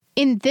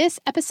In this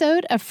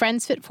episode of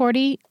Friends Fit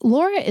 40,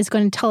 Laura is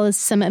going to tell us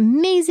some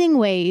amazing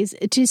ways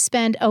to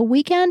spend a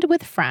weekend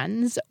with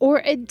friends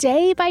or a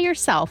day by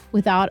yourself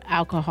without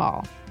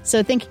alcohol.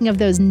 So thinking of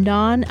those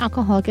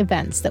non-alcoholic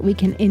events that we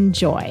can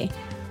enjoy.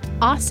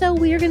 Also,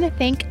 we are going to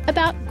think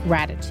about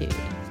gratitude.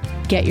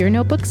 Get your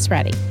notebooks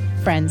ready.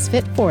 Friends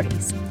Fit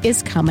 40s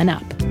is coming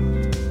up.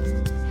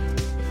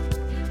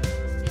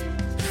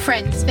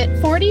 Friends Fit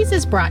 40s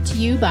is brought to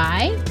you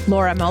by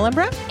Laura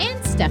Mullenbrook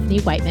and Stephanie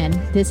Whiteman.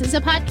 This is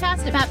a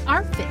podcast about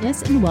our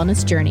fitness and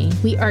wellness journey.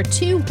 We are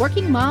two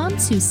working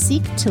moms who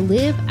seek to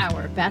live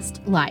our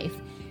best life.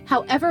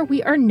 However,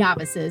 we are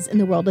novices in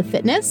the world of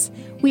fitness.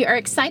 We are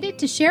excited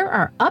to share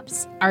our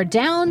ups, our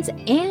downs,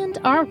 and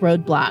our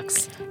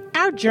roadblocks.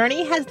 Our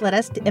journey has led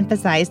us to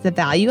emphasize the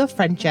value of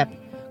friendship,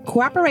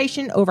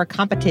 cooperation over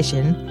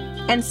competition,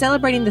 and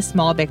celebrating the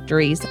small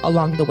victories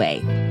along the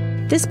way.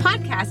 This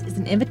podcast is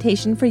an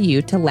invitation for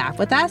you to laugh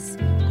with us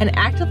and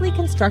actively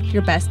construct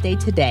your best day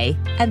today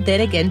and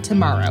then again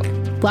tomorrow.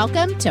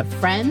 Welcome to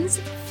Friends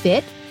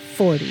Fit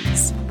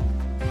 40s.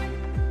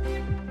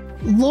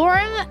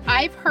 Laura,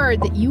 I've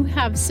heard that you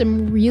have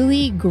some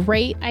really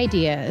great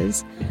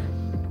ideas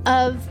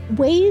of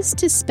ways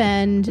to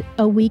spend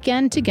a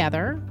weekend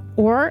together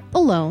or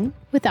alone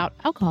without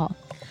alcohol.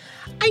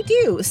 I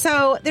do.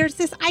 So there's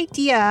this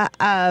idea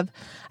of,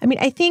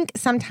 I think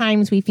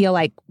sometimes we feel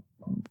like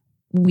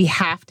we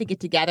have to get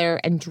together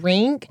and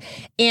drink,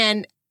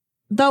 and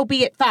though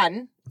be it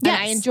fun, yes.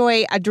 and I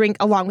enjoy a drink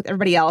along with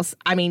everybody else.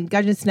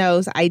 Goodness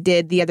knows I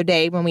did the other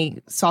day when we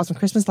saw some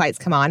Christmas lights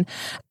come on.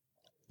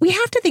 We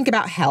have to think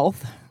about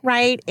health,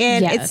 right?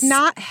 And yes. It's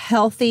not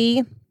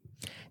healthy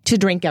to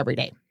drink every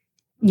day.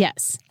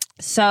 Yes.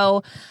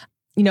 So,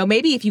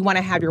 maybe if you want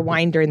to have your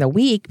wine during the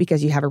week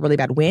because you have a really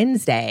bad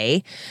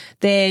Wednesday,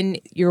 then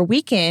your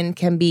weekend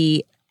can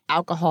be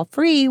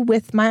alcohol-free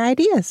with my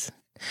ideas.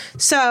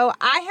 So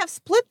I have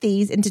split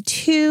these into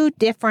two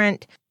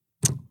different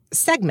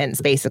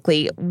segments,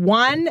 basically.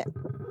 One,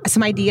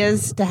 some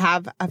ideas to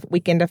have a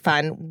weekend of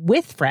fun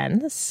with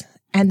friends,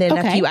 and then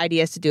a few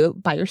ideas to do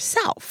it by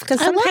yourself. Because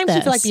sometimes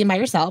you feel like being by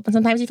yourself, and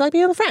sometimes you feel like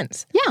being with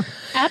friends. Yeah,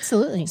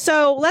 absolutely.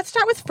 So let's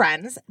start with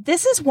friends.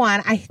 This is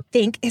one I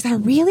think is a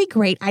really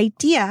great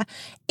idea,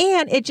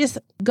 and it just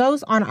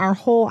goes on our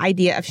whole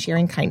idea of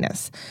sharing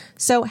kindness.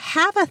 So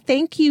have a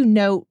thank you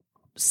note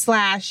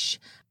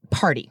 /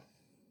 party.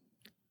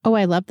 Oh,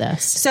 I love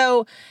this.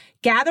 So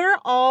gather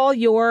all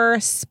your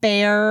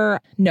spare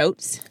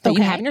notes that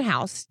you have in your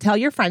house. Tell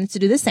your friends to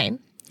do the same.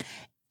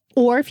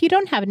 Or if you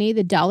don't have any,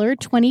 the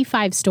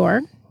 $1.25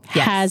 store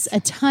has a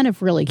ton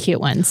of really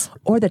cute ones.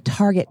 Or the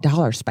Target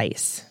dollar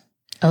space.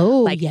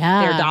 Oh,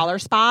 Their dollar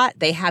spot,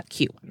 they have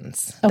cute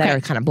ones that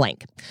are kind of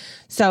blank.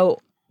 So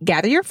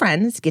gather your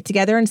friends, get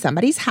together in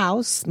somebody's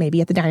house,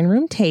 maybe at the dining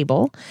room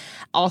table.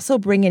 Also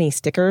bring any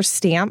stickers,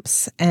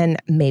 stamps,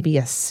 and maybe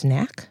a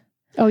snack.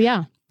 Oh,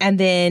 yeah. And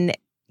then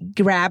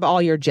grab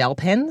all your gel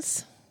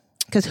pens,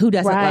 because who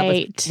doesn't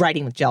love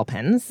writing with gel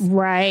pens?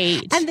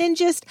 Right. And then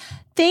just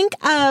think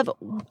of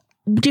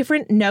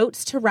different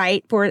notes to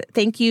write for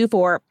thank you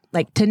for,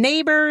 to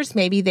neighbors.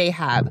 Maybe they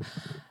have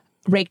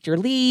raked your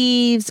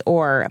leaves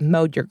or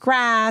mowed your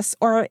grass.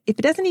 Or if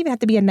it doesn't even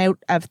have to be a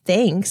note of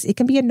thanks, it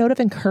can be a note of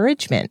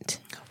encouragement.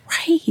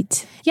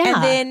 Right. Yeah.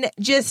 And then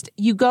just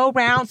you go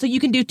around. So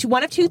you can do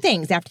one of two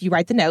things after you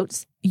write the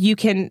notes. You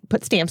can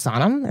put stamps on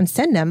them and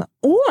send them,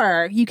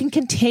 or you can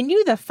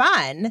continue the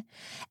fun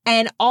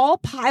and all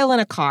pile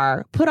in a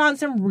car, put on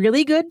some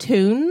really good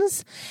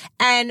tunes,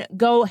 and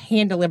go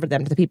hand deliver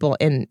them to the people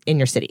in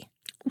your city.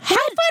 How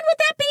fun would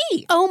that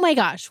be? Oh my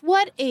gosh,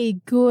 what a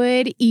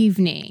good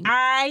evening.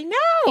 I know.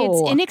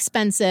 It's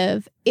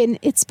inexpensive and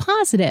it's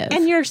positive.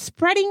 And you're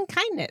spreading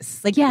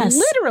kindness.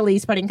 Literally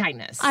spreading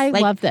kindness. I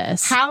love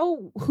this.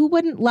 Who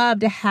wouldn't love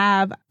to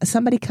have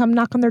somebody come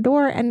knock on their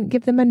door and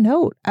give them a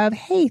note of,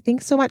 hey,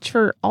 thanks so much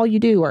for all you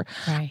do, or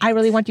I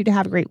really want you to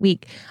have a great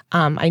week.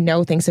 I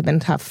know things have been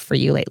tough for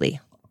you lately.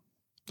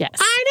 Yes.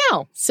 I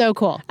know. So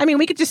cool.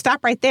 We could just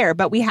stop right there,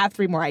 but we have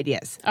 3 more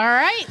ideas. All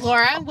right,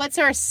 Laura, what's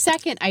our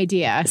second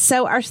idea?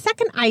 So our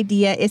second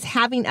idea is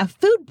having a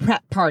food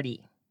prep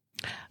party.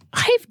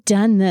 I've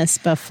done this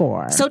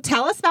before. So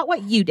tell us about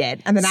what you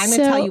did, and then I'm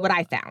going to tell you what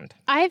I found.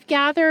 I've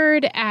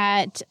gathered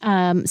at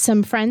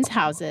some friends'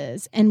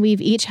 houses, and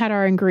we've each had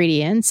our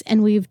ingredients,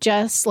 and we've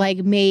just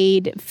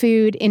made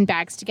food in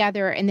bags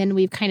together, and then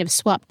we've kind of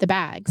swapped the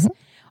bags. Mm-hmm.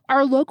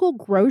 Our local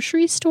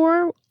grocery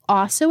store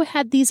also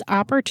had these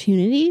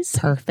opportunities.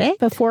 Perfect.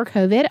 Before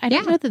COVID. I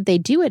don't know that they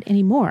do it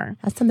anymore.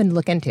 That's something to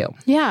look into.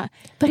 Yeah.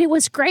 But it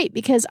was great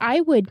because I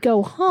would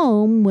go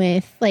home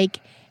with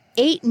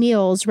 8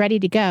 meals ready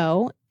to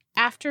go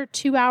after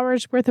 2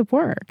 hours worth of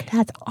work.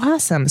 That's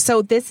awesome.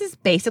 So this is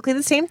basically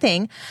the same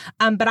thing,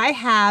 but I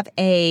have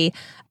a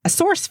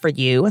source for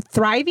you,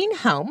 Thriving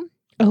Home.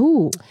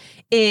 Oh.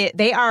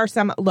 They are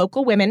some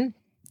local women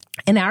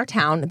in our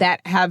town that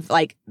have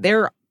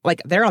they're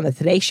on the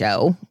Today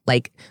Show,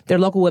 they're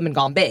local women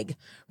gone big,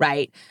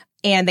 right?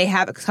 And they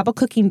have a couple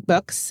cooking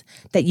books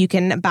that you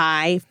can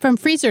buy. From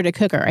freezer to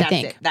cooker, I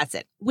think. That's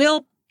it.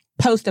 We'll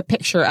post a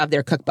picture of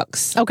their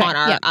cookbooks on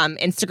our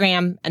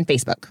Instagram and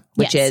Facebook,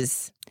 which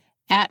is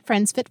at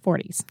Friends Fit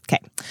 40s. Okay.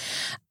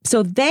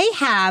 So they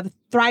have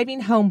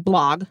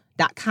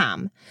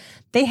thrivinghomeblog.com.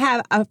 They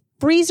have a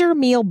freezer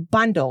meal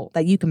bundle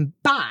that you can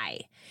buy.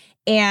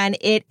 And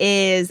it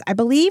is, I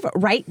believe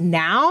right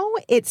now,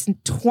 it's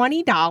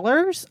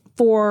 $20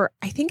 for,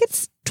 I think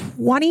it's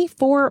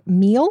 24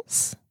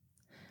 meals,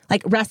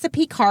 like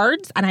recipe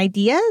cards and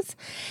ideas.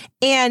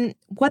 And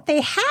what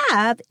they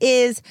have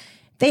is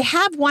they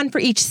have one for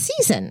each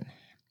season.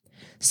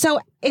 So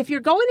if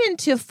you're going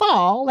into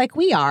fall like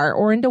we are,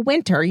 or into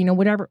winter,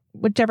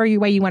 whichever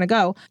way you want to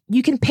go,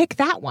 you can pick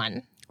that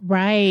one.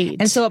 Right.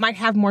 And so it might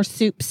have more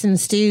soups and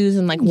stews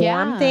and like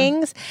warm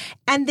things.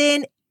 And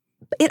then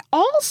it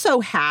also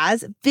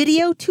has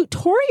video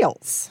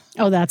tutorials.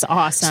 Oh, that's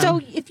awesome.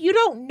 So if you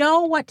don't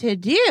know what to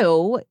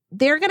do,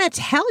 they're going to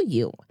tell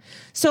you.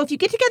 So if you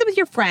get together with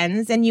your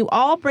friends and you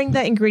all bring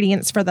the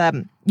ingredients for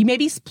them, you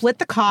maybe split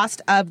the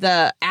cost of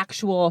the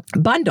actual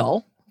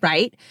bundle,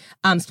 right?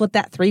 Split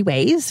that 3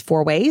 ways,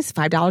 4 ways,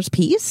 $5 a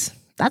piece.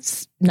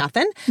 That's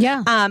nothing.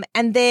 Yeah.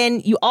 And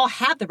then you all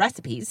have the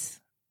recipes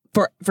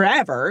for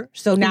forever.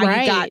 So now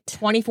you've got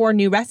 24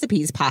 new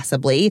recipes,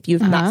 possibly, if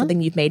you've not something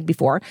you've made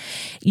before.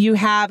 You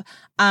have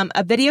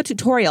a video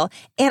tutorial.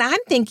 And I'm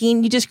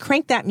thinking you just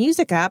crank that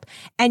music up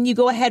and you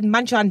go ahead and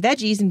munch on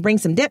veggies and bring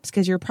some dips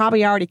because you're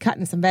probably already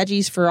cutting some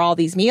veggies for all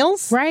these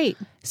meals. Right.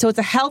 So it's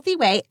a healthy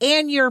way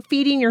and you're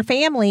feeding your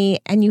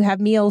family and you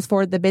have meals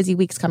for the busy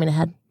weeks coming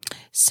ahead.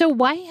 So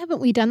why haven't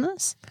we done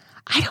this?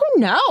 I don't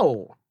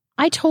know.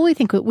 I totally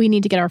think we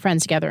need to get our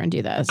friends together and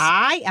do this.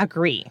 I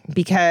agree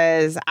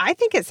because I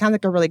think it sounds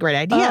like a really great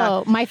idea.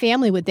 Oh, my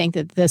family would think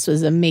that this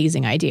was an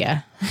amazing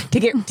idea. to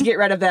get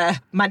rid of the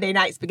Monday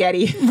night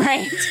spaghetti.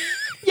 Right.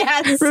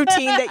 Yes.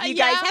 Routine that you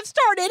guys have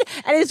started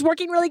and it's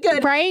working really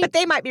good. Right. But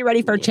they might be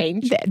ready for a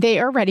change. They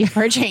are ready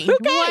for a change.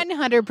 Okay.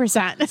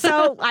 100%.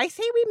 So I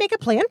say we make a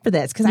plan for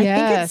this because I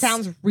think it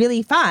sounds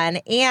really fun.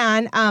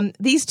 And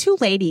these 2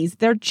 ladies,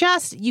 they're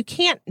just, you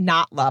can't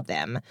not love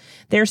them.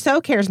 They're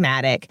so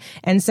charismatic.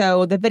 And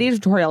so the video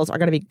tutorials are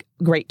going to be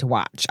great to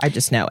watch. I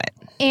just know it.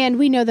 And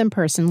we know them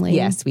personally.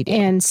 Yes, we do.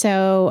 And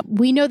so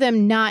we know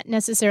them not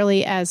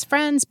necessarily as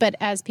friends, but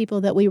as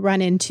people that we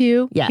run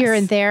into here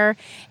and there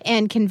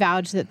and can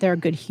vouch that they're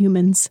good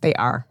humans. They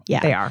are. Yeah.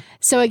 They are.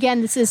 So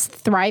again, this is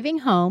Thriving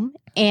Home.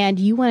 And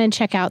you want to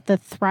check out the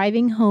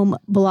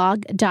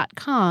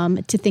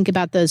thrivinghomeblog.com to think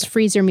about those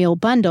freezer meal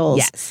bundles.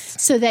 Yes.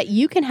 So that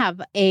you can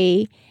have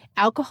a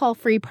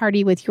alcohol-free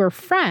party with your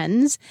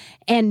friends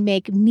and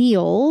make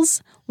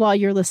meals while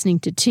you're listening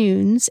to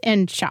tunes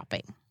and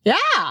shopping. Yeah.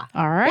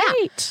 All right.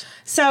 Yeah.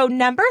 So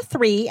number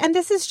 3, and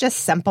this is just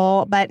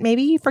simple, but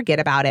maybe you forget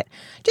about it.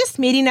 Just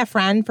meeting a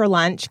friend for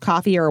lunch,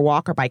 coffee, or a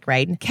walk or bike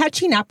ride.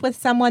 Catching up with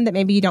someone that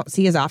maybe you don't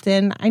see as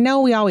often. I know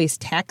we always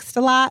text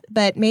a lot,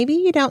 but maybe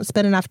you don't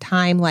spend enough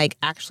time like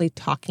actually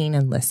talking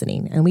and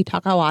listening. And we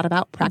talk a lot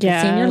about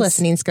practicing your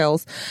listening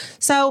skills.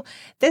 So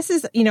this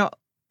is,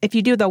 if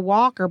you do the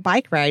walk or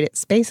bike ride,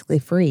 it's basically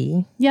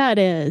free. Yeah, it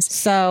is.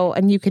 So,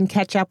 and you can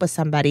catch up with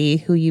somebody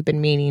who you've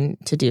been meaning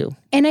to do.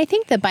 And I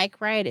think the bike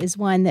ride is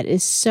one that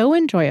is so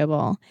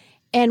enjoyable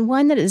and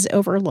one that is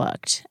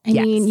overlooked. I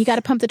mean, you got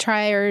to pump the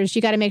tires.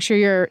 You got to make sure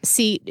your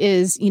seat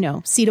is,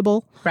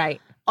 seatable.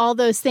 Right. All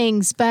those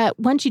things. But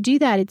once you do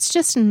that, it's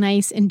just a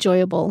nice,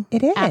 enjoyable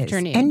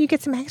afternoon. And you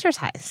get some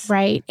exercise.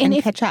 Right. And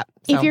catch up.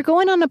 So. If you're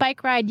going on a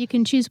bike ride, you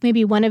can choose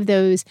maybe one of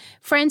those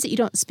friends that you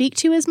don't speak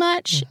to as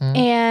much. Mm-hmm.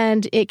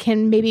 And it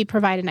can maybe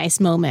provide a nice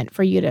moment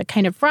for you to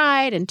kind of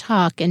ride and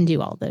talk and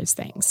do all those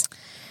things.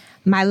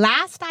 My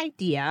last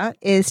idea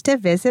is to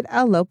visit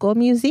a local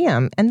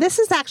museum. And this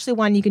is actually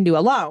one you can do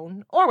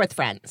alone or with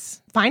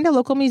friends. Find a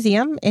local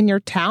museum in your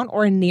town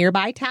or a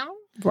nearby town.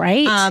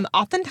 Right.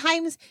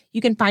 Oftentimes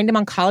you can find them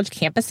on college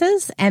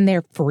campuses and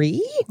they're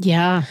free.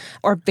 Yeah.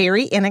 Or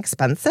very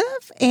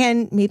inexpensive.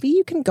 And maybe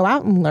you can go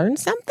out and learn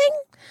something.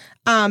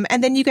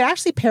 And then you could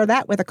actually pair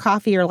that with a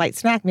coffee or a light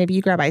snack. Maybe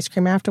you grab ice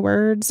cream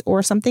afterwards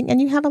or something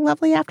and you have a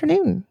lovely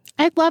afternoon.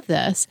 I love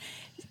this.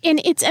 And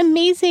it's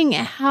amazing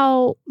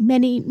how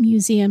many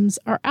museums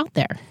are out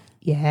there.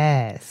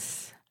 Yes.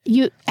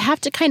 You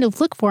have to kind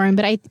of look for them,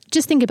 but I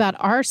just think about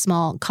our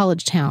small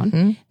college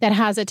town that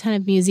has a ton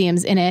of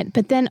museums in it,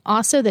 but then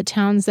also the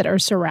towns that are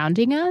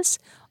surrounding us,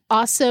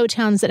 also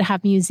towns that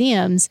have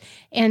museums.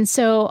 And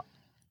so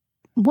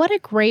what a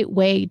great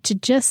way to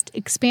just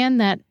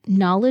expand that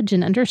knowledge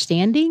and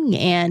understanding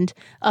and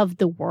of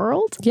the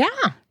world. Yeah.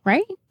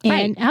 Right?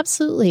 And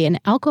absolutely an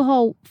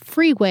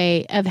alcohol-free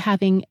way of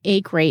having a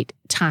great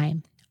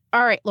time.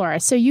 All right, Laura.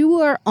 So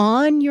you are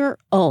on your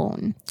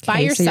own by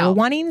yourself. So you're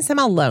wanting some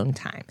alone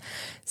time.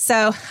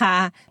 So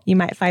you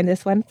might find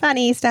this one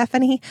funny,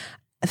 Stephanie.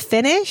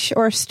 Finish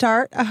or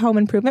start a home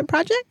improvement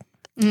project.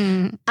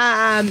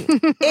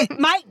 It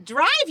might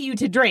drive you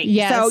to drink.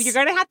 Yes. So you're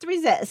going to have to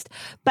resist.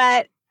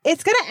 But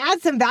it's going to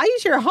add some value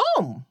to your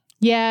home.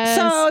 Yes.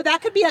 So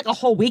that could be like a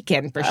whole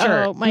weekend for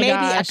sure. Oh, my maybe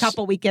gosh. a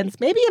couple weekends,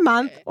 maybe a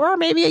month, or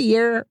maybe a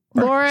year.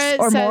 Laura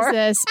or says more.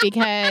 this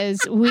because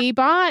we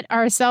bought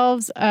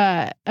ourselves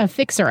a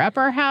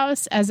fixer-upper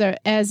house as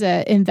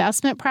a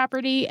investment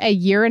property a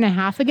year and a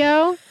half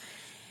ago,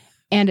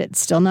 and it's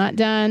still not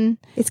done.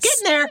 It's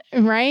getting there.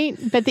 Right?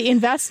 But the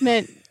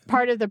investment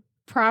part of the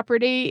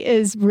property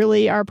is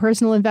really our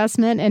personal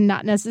investment and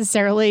not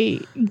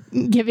necessarily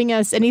giving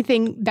us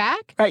anything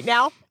back Right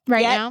now?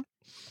 right Yet. now.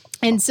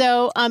 And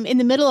so in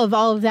the middle of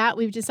all of that,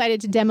 we've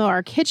decided to demo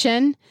our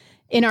kitchen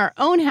in our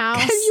own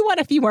house. Because you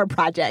want a few more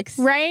projects.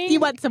 Right? You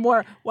want some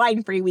more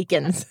wine-free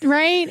weekends.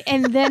 Right?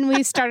 And then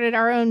we started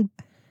our own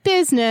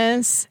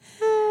business.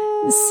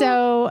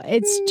 So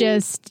it's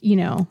just, A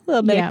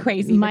little bit of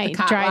crazy. Might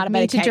drive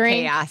me to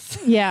drink.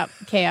 Chaos. Yeah,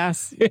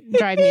 chaos.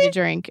 Drive me to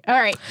drink. All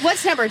right.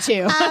 What's number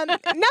 2?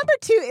 Number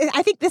 2,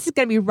 I think this is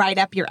going to be right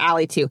up your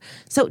alley too.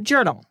 So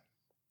journal.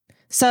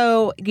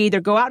 So you either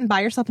go out and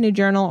buy yourself a new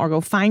journal or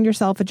go find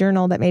yourself a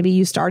journal that maybe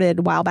you started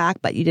a while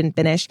back, but you didn't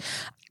finish.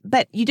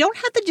 But you don't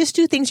have to just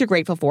do things you're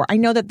grateful for. I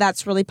know that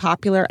that's really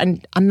popular,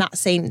 and I'm not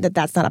saying that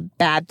that's not a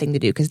bad thing to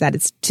do, because that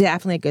is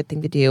definitely a good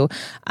thing to do.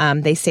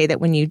 They say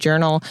that when you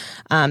journal,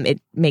 it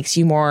makes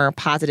you more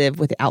positive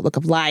with the outlook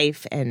of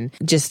life and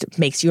just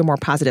makes you a more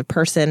positive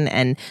person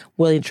and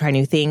willing to try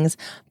new things.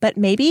 But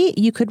maybe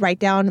you could write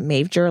down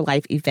major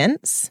life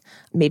events.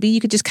 Maybe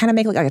you could just kind of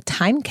make like a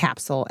time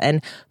capsule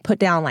and put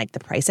down like the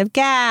price of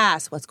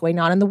gas, what's going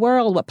on in the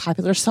world, what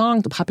popular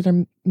songs, what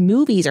popular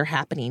movies are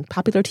happening,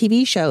 popular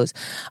TV shows.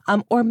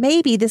 Or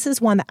maybe this is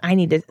one that I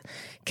need to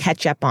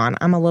catch up on.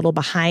 I'm a little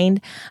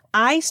behind.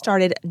 I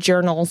started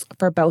journals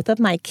for both of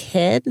my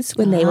kids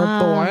when they were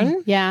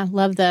born. Yeah,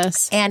 love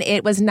this. And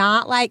it was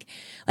not like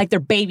their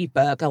baby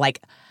book or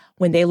like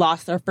when they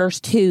lost their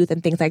first tooth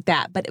and things like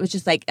that. But it was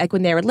just like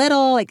when they were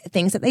little, like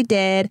things that they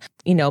did,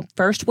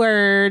 first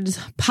words,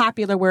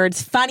 popular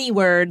words, funny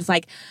words.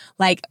 Like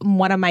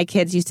one of my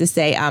kids used to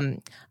say,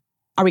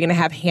 are we going to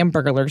have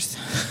hamburglers?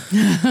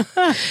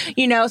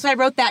 So I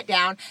wrote that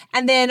down.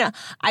 And then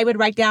I would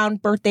write down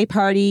birthday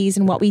parties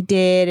and what we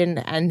did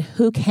and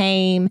who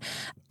came.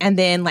 And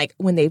then like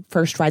when they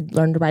first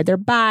learned to ride their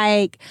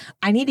bike,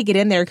 I need to get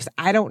in there because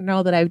I don't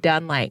know that I've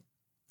done like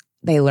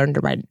they learned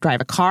to drive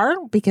a car,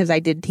 because I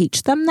did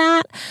teach them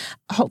that.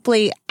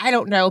 Hopefully, I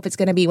don't know if it's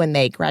going to be when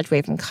they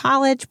graduate from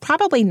college.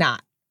 Probably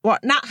not. Well,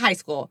 not high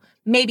school,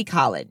 maybe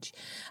college.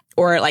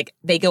 Or like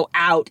they go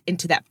out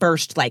into that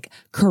first like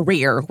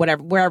career,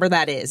 wherever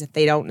that is, if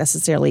they don't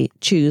necessarily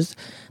choose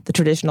the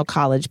traditional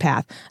college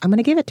path. I'm going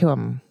to give it to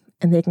them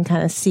and they can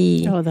kind of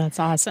see. Oh, that's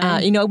awesome.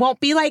 It won't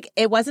be like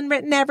it wasn't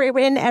written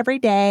every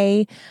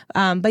day,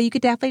 but you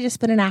could definitely just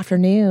spend an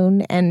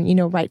afternoon and,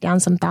 write down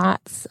some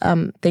thoughts,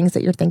 things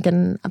that you're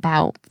thinking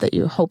about, that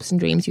your hopes and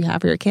dreams you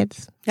have for your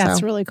kids.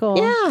 That's really cool.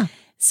 Yeah.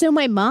 So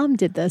my mom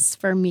did this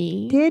for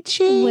me. Did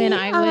she? When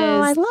I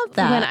was, I love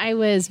that. When I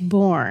was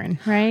born,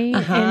 right?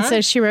 Uh-huh. And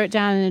so she wrote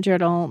down in a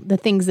journal the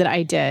things that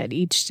I did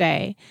each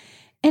day.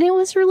 And it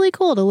was really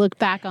cool to look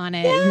back on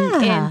it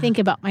and think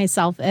about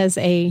myself as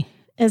an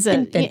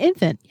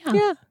infant.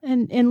 Yeah.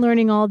 And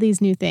learning all these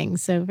new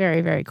things. So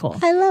very, very cool.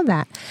 I love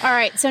that. All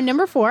right. So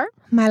number 4.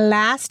 My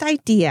last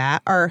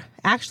idea, or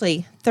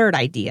actually third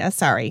idea,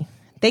 sorry.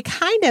 They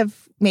kind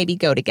of maybe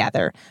go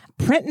together.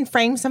 Print and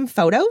frame some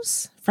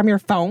photos from your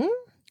phone.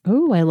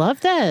 Oh, I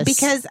love this.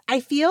 Because I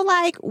feel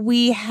like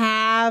we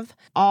have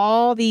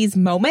all these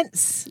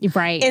moments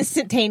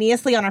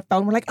instantaneously on our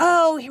phone. We're like,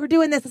 oh, we're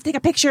doing this. Let's take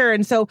a picture.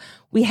 And so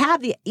we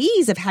have the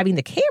ease of having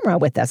the camera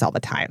with us all the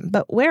time.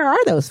 But where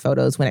are those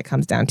photos when it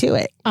comes down to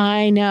it?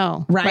 I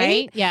know.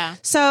 Right? Yeah.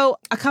 So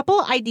a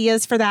couple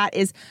ideas for that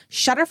is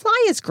Shutterfly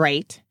is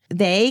great.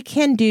 They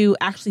can do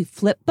actually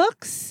flip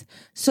books.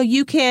 So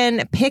you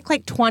can pick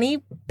like 20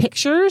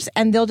 pictures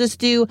and they'll just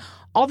do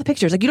all the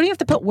pictures. Like you don't even have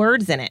to put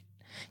words in it.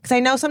 Because I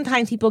know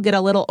sometimes people get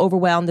a little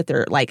overwhelmed that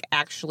they're like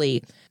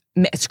actually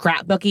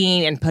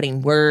scrapbooking and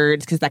putting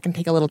words, because that can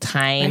take a little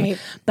time. Right.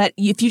 But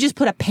if you just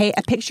put a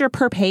picture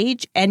per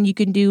page, and you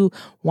can do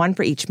one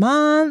for each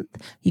month,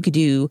 you could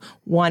do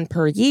one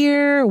per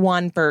year,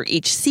 one for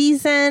each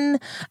season,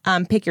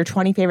 pick your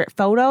 20 favorite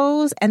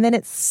photos, and then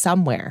it's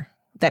somewhere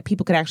that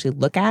people can actually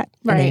look at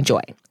and enjoy.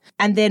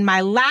 And then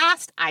my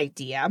last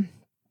idea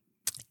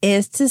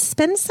is to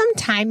spend some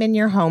time in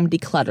your home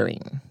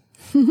decluttering.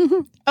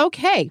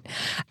 Okay.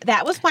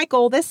 That was my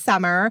goal this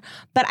summer,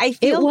 but I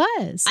feel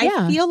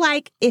I feel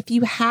like if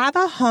you have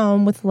a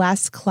home with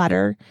less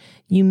clutter,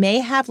 you may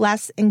have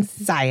less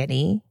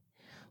anxiety,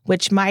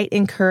 which might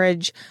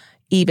encourage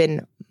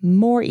even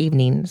more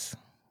evenings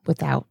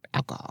without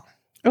alcohol.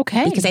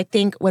 Okay. Because I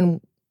think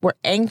when we're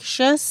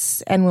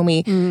anxious and when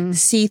we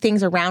see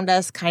things around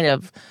us kind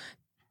of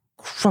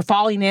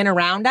falling in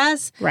around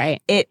us,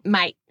 it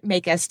might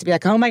make us to be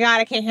like, oh my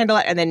God, I can't handle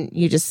it. And then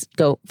you just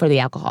go for the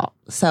alcohol.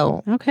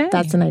 So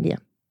that's an idea.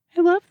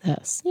 I love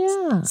this.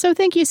 Yeah. So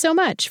thank you so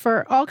much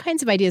for all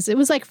kinds of ideas. It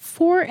was like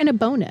 4 and a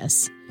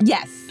bonus.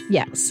 Yes.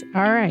 Yes.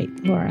 All right,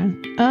 Laura.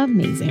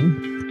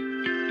 Amazing.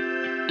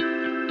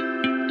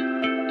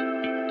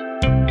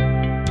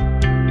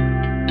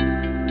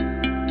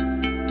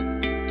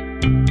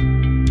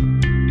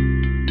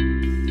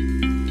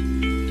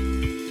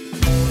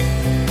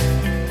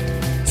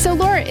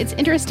 it's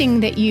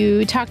interesting that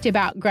you talked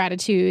about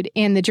gratitude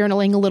and the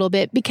journaling a little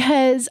bit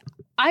because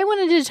I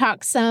wanted to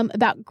talk some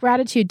about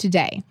gratitude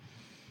today.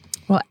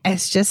 Well,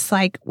 it's just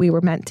like we were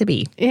meant to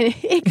be.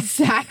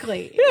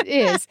 Exactly. It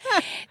is.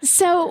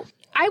 So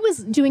I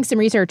was doing some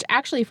research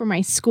actually for my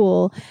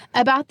school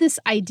about this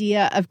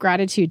idea of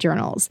gratitude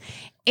journals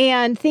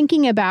and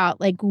thinking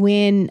about like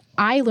when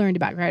I learned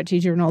about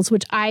gratitude journals,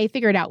 which I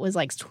figured out was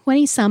like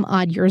 20 some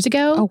odd years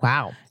ago. Oh,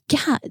 wow.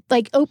 Yeah,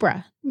 like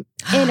Oprah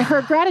and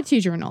her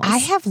gratitude journals. I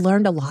have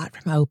learned a lot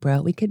from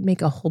Oprah. We could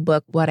make a whole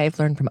book, What I've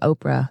Learned from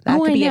Oprah. That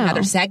could be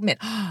another segment.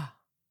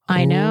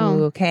 I know.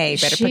 Ooh, okay,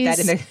 better put that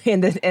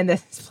in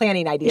the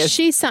planning ideas.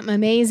 She's something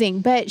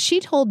amazing. But she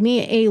told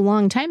me a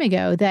long time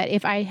ago that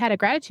if I had a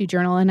gratitude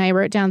journal and I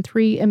wrote down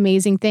 3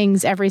 amazing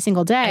things every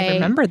single day. I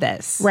remember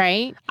this.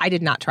 Right? I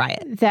did not try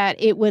it. That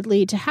it would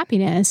lead to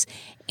happiness.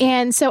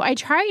 And so I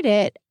tried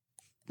it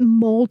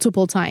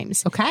multiple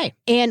times. Okay.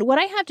 And what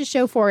I have to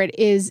show for it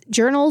is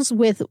journals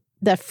with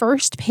the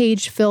first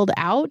page filled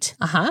out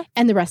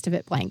and the rest of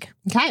it blank.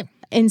 Okay.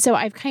 And so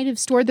I've kind of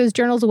stored those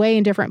journals away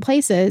in different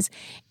places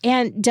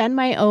and done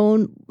my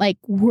own like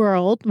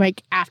world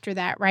like after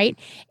that, right?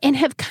 And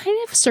have kind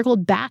of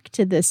circled back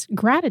to this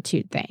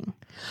gratitude thing.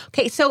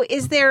 Okay, so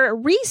is there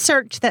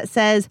research that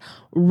says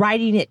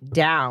writing it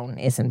down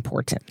is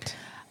important?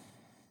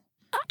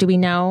 Do we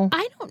know?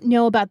 I don't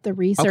know about the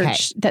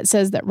research that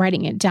says that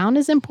writing it down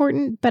is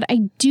important, but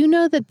I do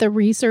know that the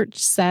research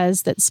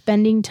says that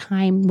spending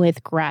time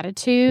with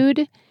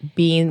gratitude,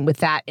 being with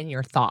that in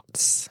your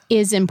thoughts,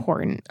 is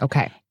important.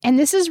 Okay. And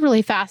this is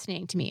really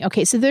fascinating to me.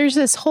 Okay, so there's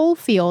this whole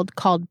field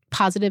called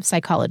positive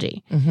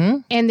psychology.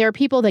 And there are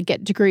people that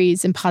get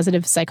degrees in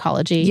positive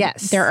psychology.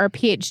 Yes. There are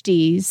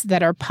PhDs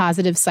that are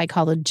positive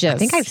psychologists. I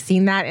think I've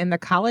seen that in the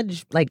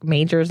college like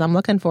majors I'm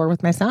looking for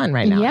with my son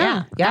right now.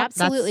 Yeah, That's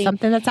absolutely.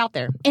 something that's out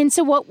there. And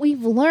so what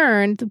we've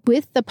learned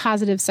with the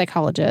positive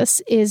psychologists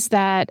is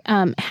that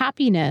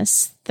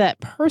happiness,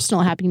 that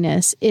personal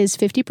happiness, is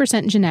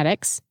 50%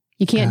 genetics.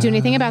 You can't do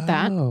anything about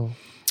that.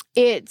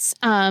 It's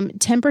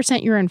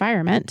 10% your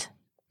environment.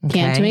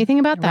 Can't do anything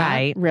about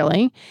that,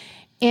 really.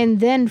 And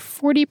then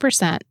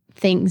 40%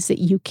 things that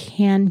you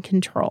can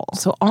control.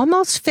 So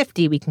almost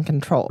 50 we can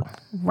control.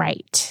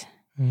 Right.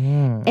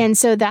 And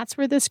so that's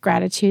where this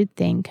gratitude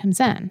thing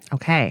comes in.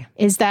 Okay.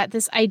 Is that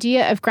this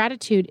idea of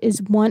gratitude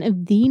is one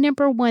of the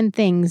number one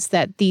things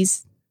that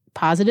these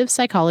positive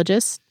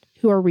psychologists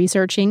who are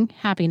researching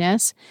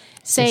happiness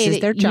say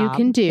that you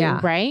can do,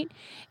 right?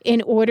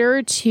 In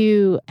order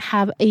to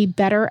have a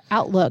better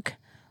outlook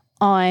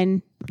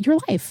on your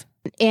life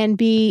and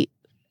be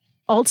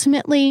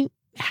ultimately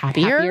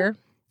happier,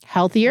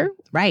 healthier,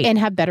 right, and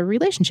have better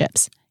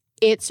relationships.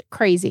 It's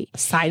crazy.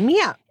 Sign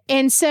me up.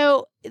 And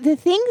so the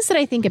things that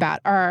I think about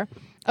are,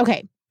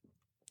 okay,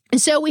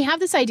 so we have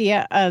this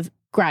idea of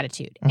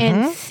gratitude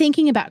and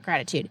thinking about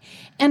gratitude.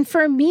 And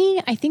for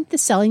me, I think the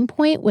selling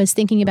point was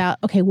thinking about,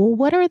 okay, well,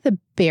 what are the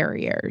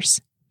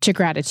barriers to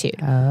gratitude?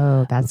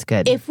 Oh, that's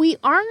good. If we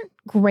aren't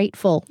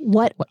grateful,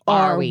 what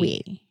are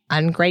we?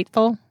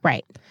 Ungrateful?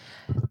 Right.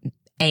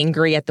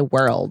 Angry at the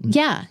world.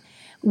 Yeah.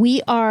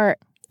 We are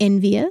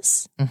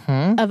envious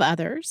of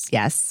others.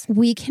 Yes.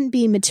 We can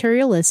be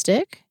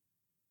materialistic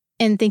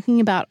and thinking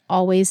about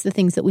always the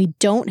things that we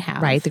don't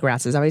have. Right. The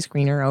grass is always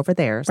greener over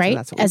there. So right.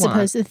 That's what we As want.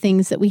 opposed to the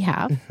things that we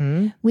have.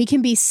 We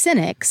can be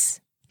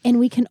cynics and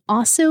we can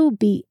also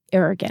be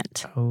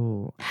arrogant.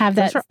 Oh. Have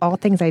Those that. are all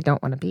things I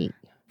don't want to be.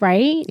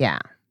 Right? Yeah.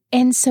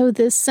 And so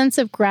this sense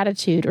of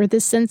gratitude or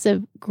this sense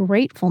of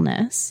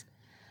gratefulness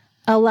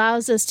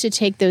allows us to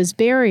take those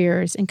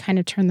barriers and kind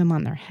of turn them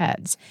on their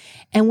heads.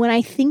 And when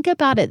I think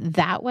about it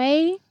that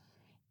way,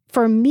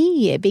 for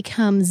me, it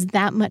becomes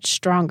that much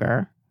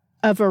stronger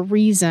of a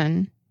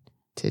reason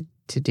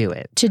to do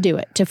it.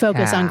 To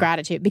focus on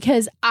gratitude,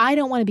 because I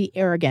don't want to be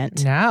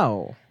arrogant.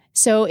 No.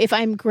 So if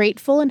I'm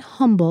grateful and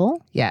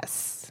humble,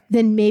 yes,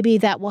 then maybe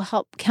that will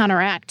help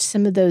counteract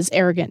some of those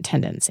arrogant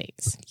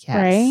tendencies. Yes.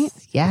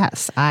 Right?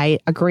 Yes, I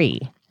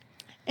agree.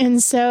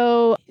 And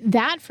so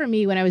that for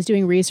me, when I was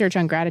doing research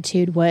on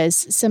gratitude,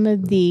 was some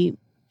of the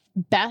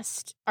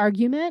best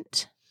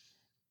argument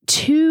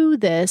to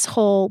this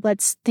whole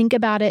let's think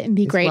about it and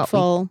be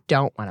grateful. What we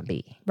don't want to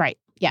be. Right.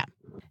 Yeah.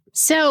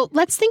 So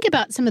let's think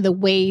about some of the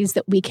ways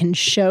that we can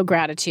show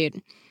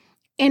gratitude.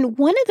 And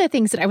one of the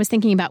things that I was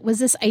thinking about was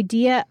this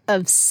idea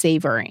of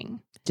savoring.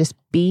 Just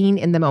being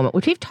in the moment,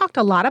 which we've talked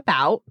a lot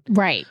about.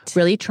 Right.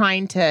 Really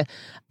trying to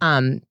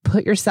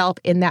put yourself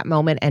in that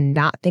moment and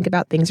not think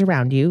about things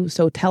around you.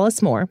 So tell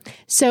us more.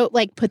 So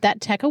like put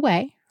that tech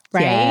away,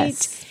 right?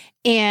 Yes.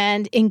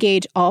 And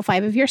engage all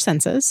 5 of your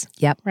senses.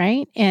 Yep.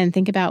 Right? And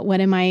think about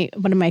what am I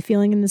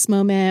feeling in this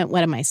moment?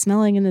 What am I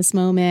smelling in this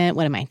moment?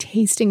 What am I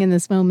tasting in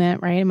this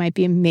moment? Right? It might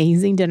be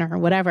amazing dinner or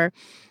whatever.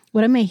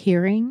 What am I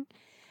hearing?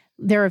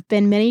 There have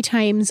been many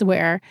times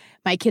where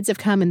my kids have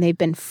come and they've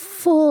been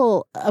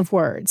full of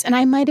words and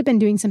I might have been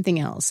doing something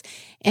else.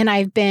 And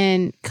I've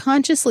been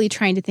consciously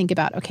trying to think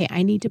about, okay,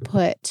 I need to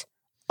put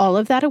all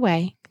of that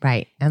away.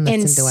 Right. And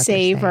listen to what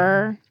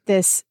savor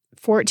this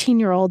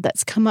 14-year-old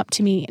that's come up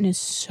to me and is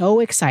so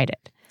excited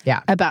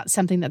about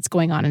something that's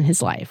going on in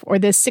his life, or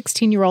this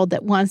 16-year-old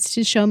that wants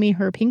to show me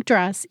her pink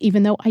dress,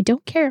 even though I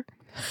don't care.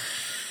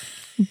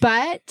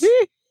 But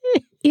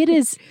it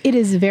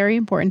is very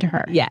important to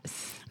her.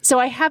 Yes. So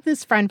I have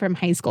this friend from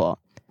high school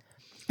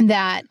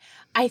that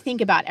I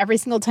think about every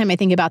single time I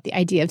think about the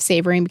idea of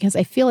savoring, because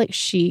I feel like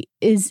she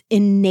is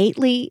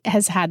innately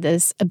has had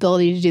this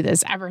ability to do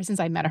this ever since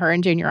I met her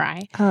in junior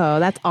high. Oh,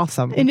 that's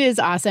awesome. It is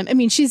awesome. I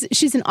mean,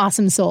 she's an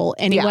awesome soul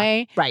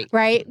anyway. Yeah,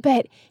 right.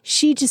 But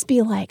she'd just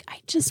be like, I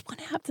just want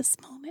to have this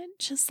moment.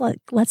 Just like,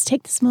 let's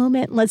take this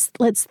moment.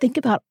 Let's think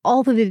about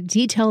all of the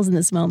details in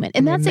this moment.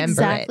 And that's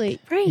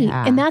exactly right.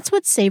 Yeah. And that's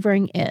what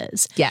savoring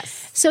is.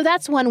 Yes. So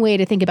that's one way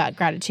to think about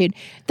gratitude.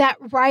 That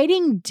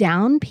writing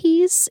down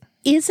piece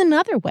is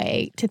another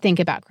way to think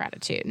about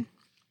gratitude.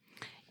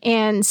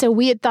 And so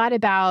we had thought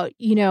about,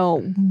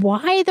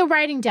 why the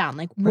writing down?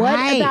 Like,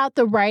 what about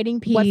the writing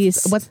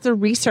piece? What's the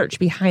research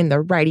behind the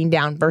writing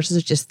down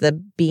versus just the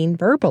being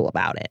verbal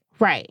about it?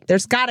 Right.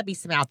 There's got to be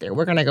some out there.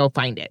 We're going to go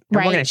find it. And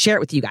we're going to share it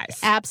with you guys.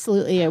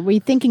 Absolutely. Are we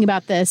thinking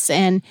about this?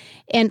 And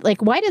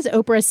like, why does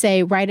Oprah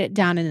say write it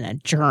down in a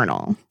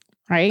journal?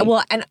 Right.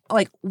 Well, and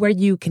like where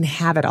you can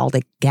have it all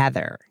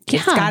together. Yeah.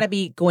 It's got to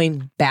be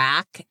going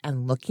back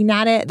and looking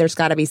at it. There's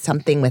got to be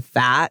something with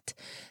that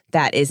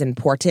is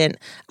important,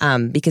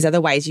 because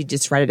otherwise you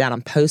just write it down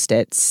on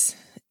Post-its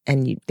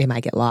and they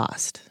might get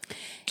lost.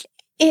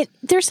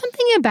 There's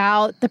something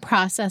about the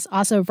process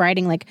also of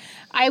writing. Like,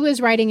 I was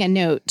writing a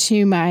note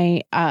to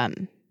my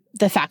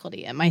the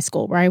faculty at my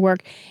school where I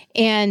work,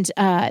 and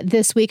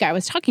this week I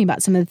was talking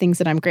about some of the things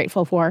that I'm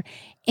grateful for.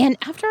 And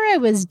after I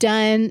was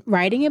done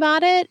writing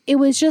about it, it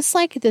was just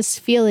like this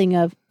feeling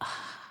of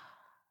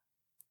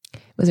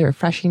It was a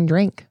refreshing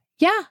drink.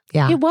 Yeah,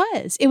 it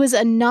was. It was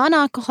a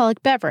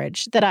non-alcoholic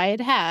beverage that I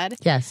had.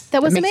 Yes,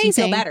 that was makes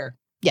amazing. You feel better.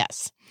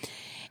 Yes.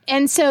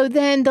 And so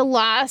then the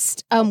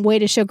last way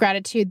to show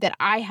gratitude that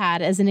I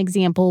had as an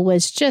example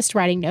was just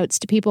writing notes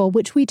to people,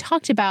 which we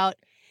talked about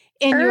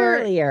in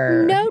earlier.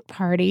 Your note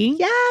party.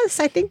 Yes,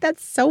 I think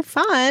that's so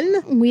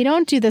fun. We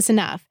don't do this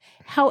enough.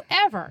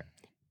 However,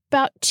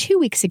 about 2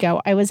 weeks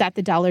ago, I was at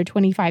the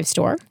 $1.25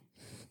 store.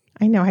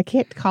 I know. I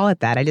can't call it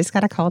that. I just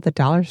got to call it the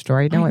dollar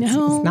store. I know. It's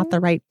not the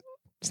right.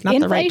 It's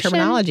not the right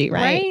terminology,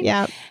 right?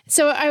 Yeah.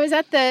 So I was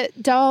at the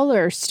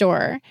dollar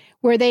store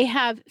where they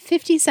have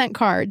 50-cent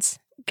cards.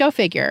 Go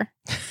figure.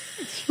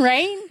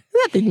 Right?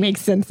 Nothing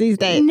makes sense these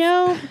days.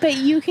 No, but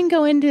you can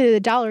go into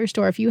the dollar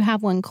store if you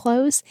have one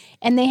close,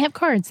 and they have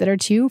cards that are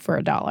 2 for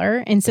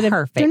 $1 instead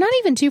of they're not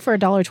even 2 for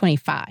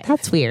 $1.25.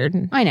 That's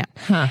weird. I know.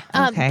 Huh.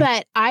 Okay.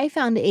 But I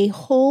found a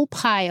whole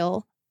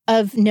pile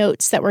of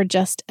notes that were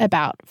just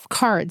about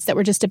cards that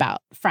were just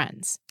about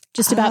friends,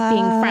 just about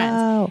being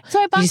friends.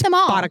 So I bought them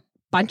all. Bought a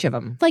bunch of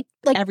them, like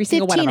every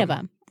single 15 one of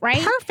them. Right?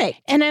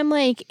 Perfect. And I'm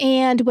like,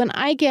 and when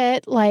I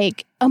get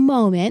like a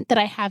moment that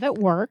I have at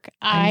work,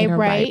 I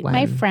write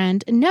my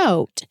friend a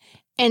note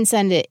and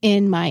send it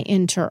in my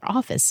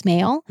inter-office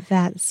mail.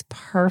 That's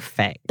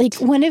perfect. Like,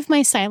 one of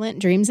my silent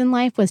dreams in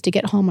life was to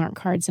get Hallmark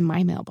cards in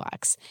my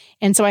mailbox.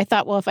 And so I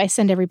thought, well, if I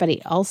send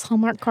everybody else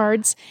Hallmark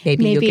cards,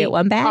 maybe you'll get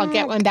one back. I'll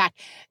get one back.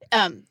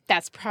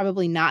 That's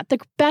probably not the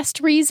best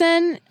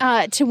reason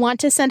to want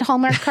to send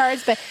Hallmark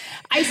cards, but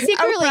I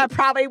secretly Oprah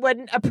probably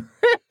wouldn't.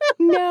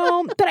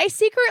 No, but I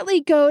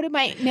secretly go to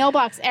my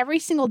mailbox every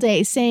single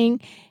day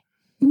saying,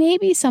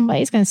 maybe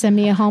somebody's going to send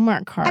me a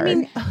Hallmark card. I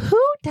mean,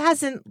 who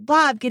doesn't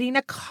love getting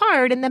a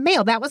card in the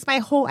mail? That was my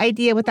whole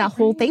idea with that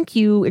whole thank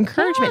you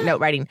encouragement note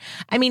writing.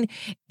 I mean,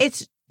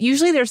 it's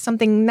usually there's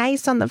something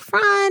nice on the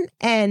front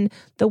and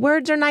the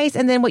words are nice.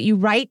 And then what you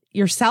write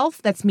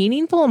yourself that's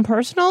meaningful and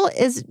personal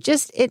is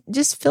it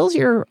just fills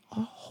your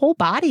whole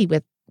body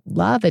with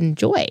love and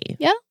joy.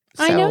 Yeah.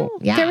 So, I know.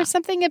 Yeah. There was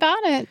something about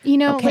it.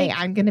 Okay, like,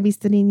 I'm going to be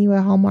sending you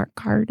a Hallmark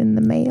card in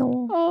the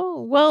mail.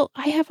 Oh, well,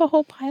 I have a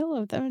whole pile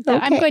of them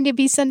that I'm going to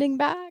be sending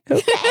back.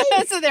 Okay.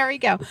 So there we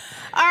go. All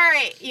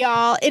right,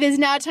 y'all. It is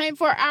now time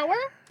for our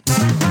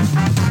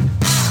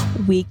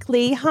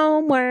weekly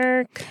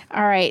homework.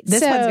 All right.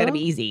 This one's going to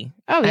be easy.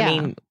 Oh, yeah. I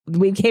mean,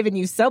 we've given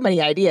you so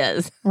many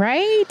ideas.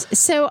 Right?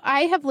 So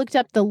I have looked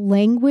up the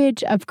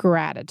language of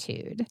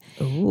gratitude.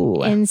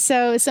 Ooh. And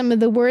so some of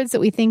the words that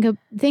we think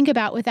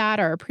about with that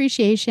are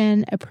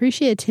appreciation,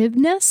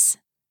 appreciativeness,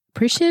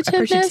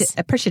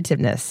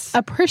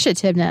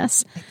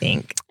 appreciativeness, I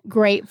think,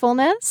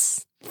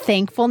 gratefulness,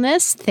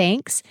 thankfulness,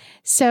 thanks.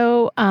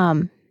 So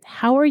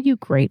how are you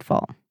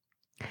grateful?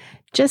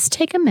 Just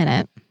take a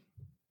minute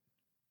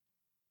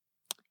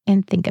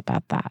and think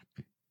about that.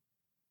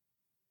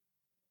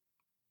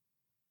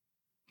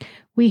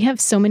 We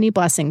have so many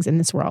blessings in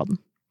this world.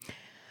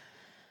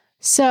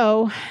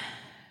 So,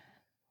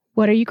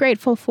 what are you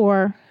grateful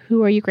for?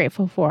 Who are you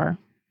grateful for?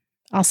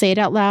 I'll say it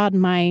out loud.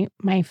 My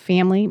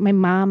family, my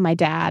mom, my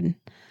dad.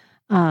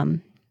 Oh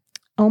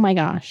my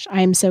gosh,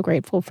 I am so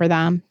grateful for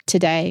them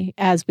today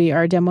as we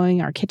are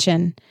demoing our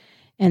kitchen.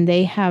 And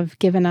they have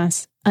given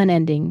us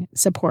unending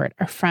support.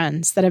 Our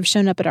friends that have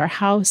shown up at our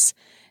house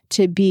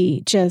to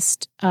be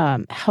just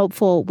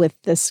helpful with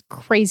this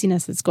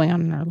craziness that's going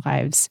on in our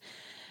lives.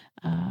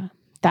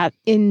 that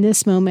in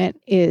this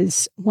moment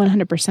is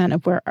 100%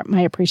 of where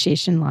my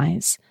appreciation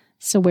lies.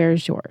 So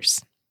where's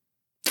yours?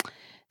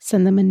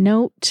 Send them a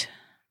note,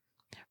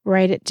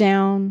 write it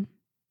down,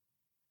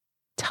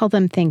 tell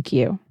them thank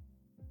you.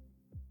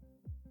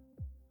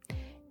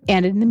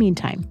 And in the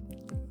meantime,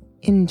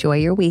 enjoy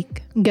your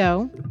week.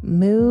 Go,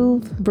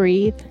 move,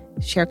 breathe,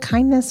 share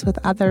kindness with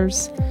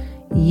others.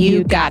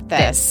 You got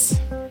this.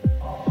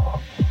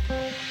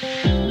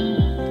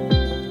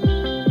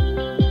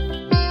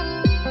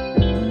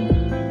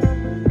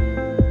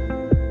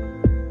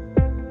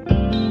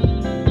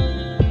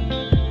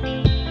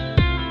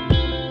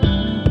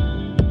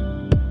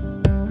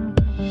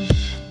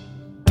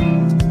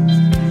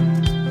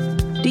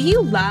 Do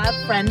you love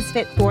Friends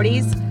Fit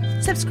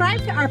 40s? Subscribe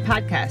to our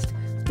podcast,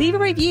 leave a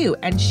review,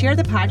 and share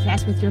the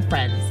podcast with your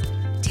friends.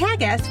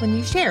 Tag us when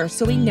you share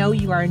so we know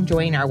you are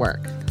enjoying our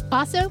work.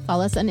 Also,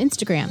 follow us on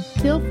Instagram.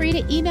 Feel free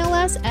to email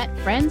us at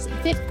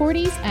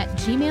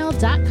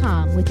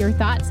friendsfit40s@gmail.com with your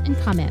thoughts and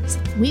comments.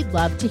 We'd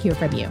love to hear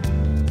from you.